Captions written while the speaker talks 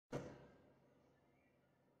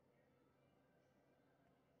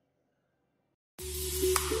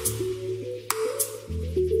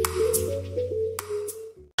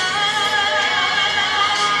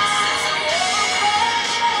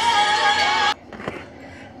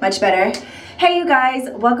Much better. Hey you guys,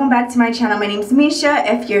 welcome back to my channel. My name is Misha.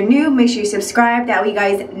 If you're new, make sure you subscribe, that way you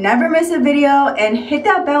guys never miss a video, and hit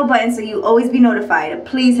that bell button so you always be notified.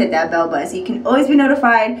 Please hit that bell button so you can always be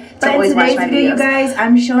notified to always watch my videos. You guys,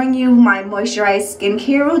 I'm showing you my moisturized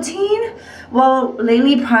skincare routine. Well,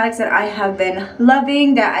 lately products that I have been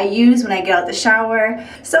loving that I use when I get out the shower.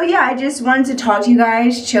 So yeah, I just wanted to talk to you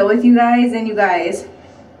guys, chill with you guys, and you guys,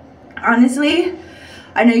 honestly,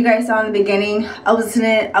 I know you guys saw in the beginning, I was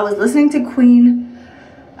listening to Queen.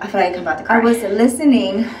 I feel like I'm about to cry. I was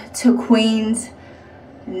listening to Queen's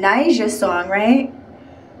Naija song, right?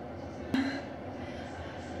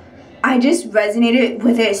 I just resonated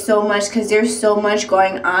with it so much because there's so much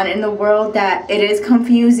going on in the world that it is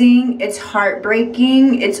confusing, it's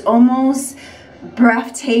heartbreaking, it's almost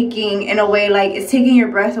breathtaking in a way, like it's taking your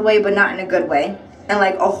breath away, but not in a good way. In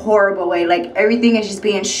like a horrible way, like everything is just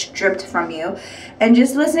being stripped from you. And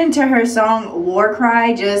just listening to her song War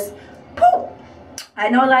Cry, just poof. I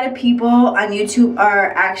know a lot of people on YouTube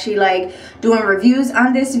are actually like doing reviews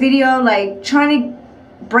on this video, like trying to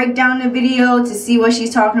break down the video to see what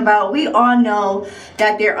she's talking about. We all know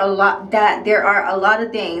that there are a lot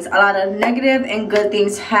of things, a lot of negative and good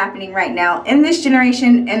things happening right now in this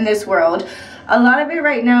generation, in this world. A lot of it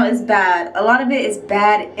right now is bad. A lot of it is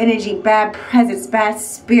bad energy, bad presence, bad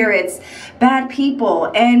spirits, bad people.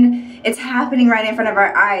 And it's happening right in front of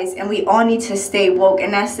our eyes. And we all need to stay woke.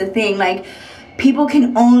 And that's the thing. Like, people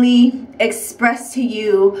can only express to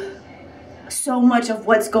you so much of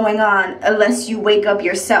what's going on unless you wake up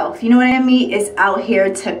yourself. You know what I mean? Is out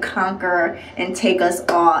here to conquer and take us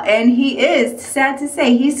all. And he is, sad to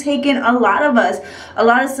say, he's taken a lot of us, a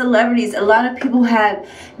lot of celebrities, a lot of people have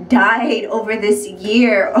died over this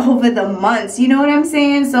year, over the months. You know what I'm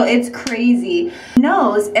saying? So it's crazy. He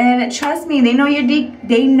knows, and trust me, they know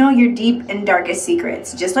your deep and darkest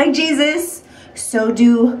secrets. Just like Jesus, so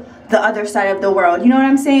do the other side of the world. You know what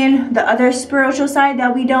I'm saying? The other spiritual side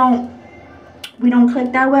that we don't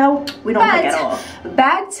click that well. We don't click at all.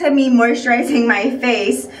 Back to me moisturizing my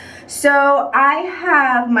face. So I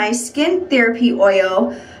have my Skin Therapy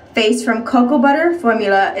Oil face from Cocoa Butter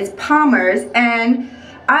Formula. It's Palmer's, and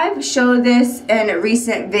I've showed this in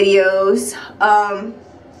recent videos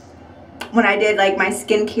when I did like my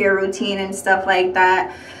skincare routine and stuff like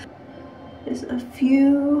that. Just a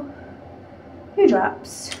few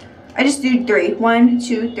drops. I just do 3. 1,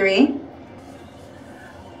 2, 3.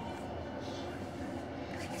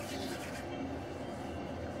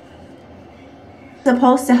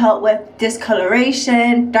 Supposed to help with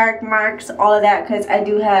discoloration, dark marks, all of that, because I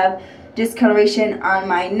do have discoloration on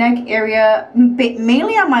my neck area,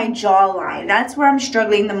 mainly on my jawline. That's where I'm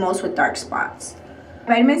struggling the most with dark spots.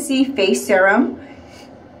 Vitamin C face serum.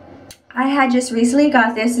 I had just recently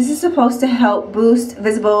got this. This is supposed to help boost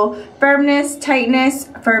visible firmness, tightness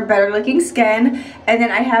for better looking skin. And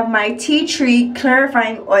then I have my tea tree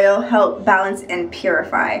clarifying oil, help balance and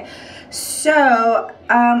purify. So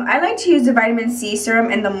I like to use the vitamin C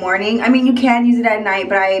serum in the morning. I mean, you can use it at night,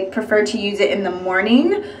 but I prefer to use it in the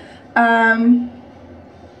morning.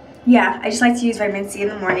 Yeah, I just like to use vitamin C in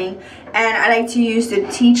the morning. And I like to use the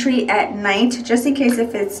tea tree at night, just in case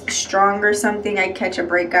if it's strong or something, I catch a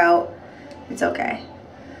breakout. It's okay.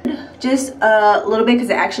 Just a little bit because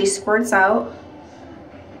it actually squirts out.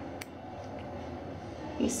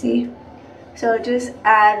 You see? So just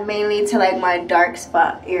add mainly to like my dark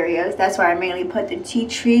spot areas. That's where I mainly put the tea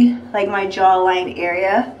tree, like my jawline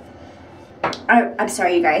area. I'm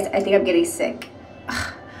sorry you guys, I think I'm getting sick.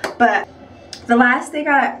 But the last thing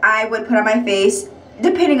I would put on my face,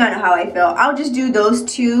 depending on how I feel, I'll just do those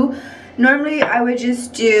two. Normally I would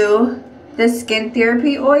just do the Skin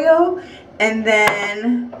Therapy Oil and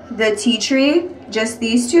then the tea tree, just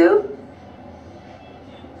these two.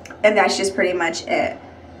 And that's just pretty much it.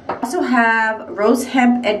 I also have rose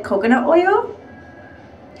hemp and coconut oil.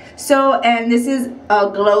 So, and this is a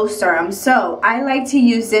glow serum. So I like to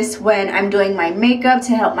use this when I'm doing my makeup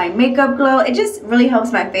to help my makeup glow. It just really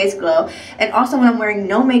helps my face glow. And also when I'm wearing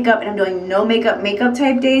no makeup and I'm doing no makeup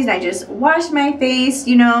type days and I just wash my face,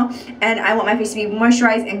 you know, and I want my face to be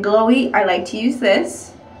moisturized and glowy, I like to use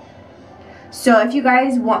this. So if you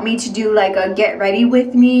guys want me to do like a get ready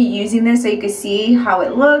with me using this so you can see how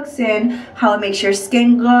it looks and how it makes your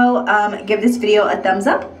skin glow, give this video a thumbs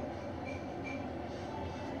up.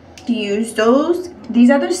 To use these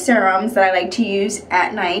are the serums that I like to use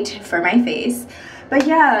at night for my face. But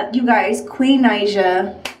yeah, you guys, Queen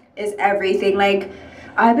Naija is everything. Like,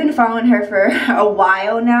 I've been following her for a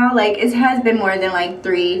while now. Like, it has been more than like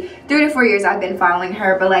 3 to 4 years I've been following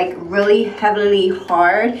her, but like really heavily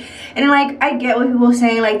hard. And like, I get what people are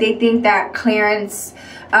saying, like they think that Clarence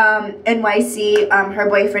NYC, her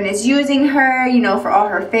boyfriend, is using her, you know, for all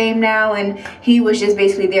her fame now, and he was just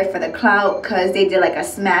basically there for the clout because they did like a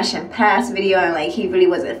smash and pass video and like he really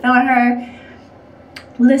wasn't feeling her.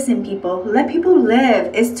 Listen, people, let people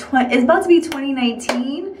live. It's about to be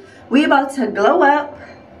 2019. We about to glow up,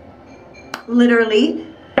 literally,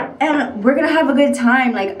 and we're gonna have a good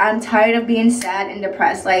time. Like, I'm tired of being sad and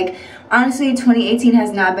depressed. Like, honestly, 2018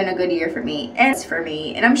 has not been a good year for me, and it's for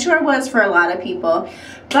me, and I'm sure it was for a lot of people,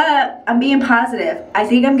 but I'm being positive. I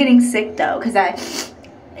think I'm getting sick though, because I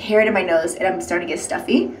hair it in my nose and I'm starting to get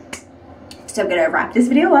stuffy. So I'm gonna wrap this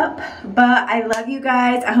video up, but I love you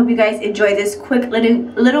guys. I hope you guys enjoyed this quick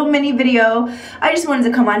little mini video. I just wanted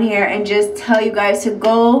to come on here and just tell you guys to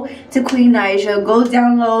go to Queen Naija, go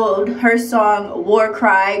download her song War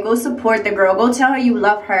Cry, go support the girl, go tell her you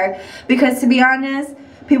love her, because to be honest,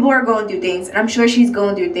 people are going through things, and I'm sure she's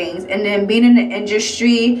going through things, and then being in the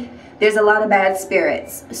industry, there's a lot of bad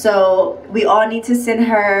spirits, so we all need to send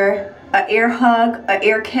her an ear hug, an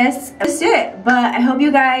ear kiss. That's it. But I hope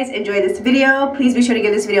you guys enjoyed this video. Please be sure to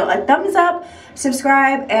give this video a thumbs up,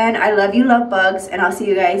 subscribe, and I love you, love bugs, and I'll see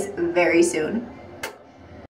you guys very soon.